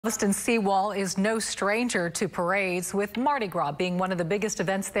Galveston Seawall is no stranger to parades, with Mardi Gras being one of the biggest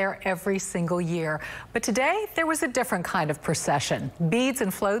events there every single year. But today, there was a different kind of procession. Beads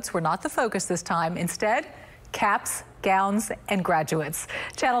and floats were not the focus this time. Instead, caps, gowns, and graduates.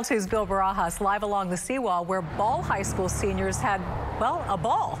 Channel 2's Bill Barajas live along the seawall where Ball High School seniors had, well, a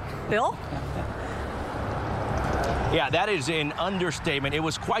ball. Bill? Yeah, that is an understatement. It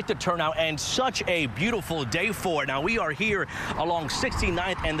was quite the turnout and such a beautiful day for it. Now, we are here along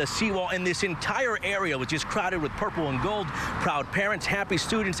 69th and the seawall, and this entire area was just crowded with purple and gold, proud parents, happy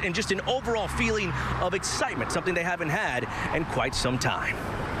students, and just an overall feeling of excitement, something they haven't had in quite some time.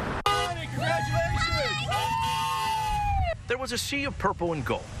 Congratulations! There was a sea of purple and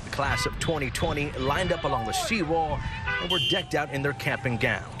gold. The class of 2020 lined up along the seawall and were decked out in their camping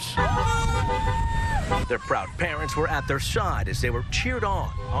gowns. Their proud parents were at their side as they were cheered on,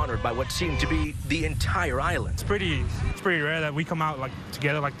 honored by what seemed to be the entire island. It's pretty rare that we come out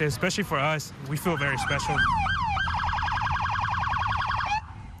together like this, especially for us. We feel very special.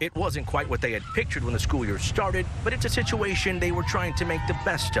 It wasn't quite what they had pictured when the school year started, but it's a situation they were trying to make the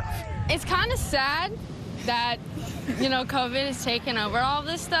best of. It's kind of sad that, COVID has taken over all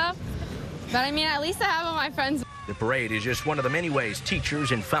this stuff. But I mean, at least I have all my friends. The parade is just one of the many ways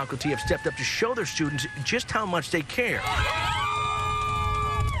teachers and faculty have stepped up to show their students just how much they care.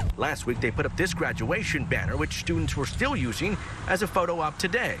 Last week, they put up this graduation banner, which students were still using as a photo op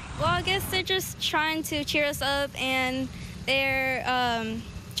today. Well, I guess they're just trying to cheer us up, and they're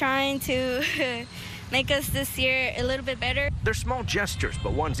trying to make us this year a little bit better. They're small gestures,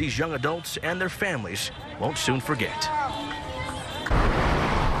 but ones these young adults and their families won't soon forget.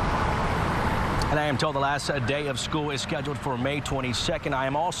 And I am told the last day of school is scheduled for May 22nd. I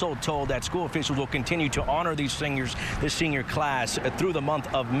am also told that school officials will continue to honor these seniors, this senior class, through the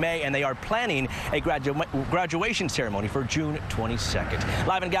month of May, and they are planning a graduation ceremony for June 22nd.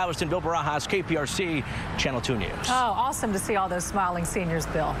 Live in Galveston, Bill Barajas, KPRC, Channel 2 News. Oh, awesome to see all those smiling seniors,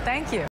 Bill. Thank you.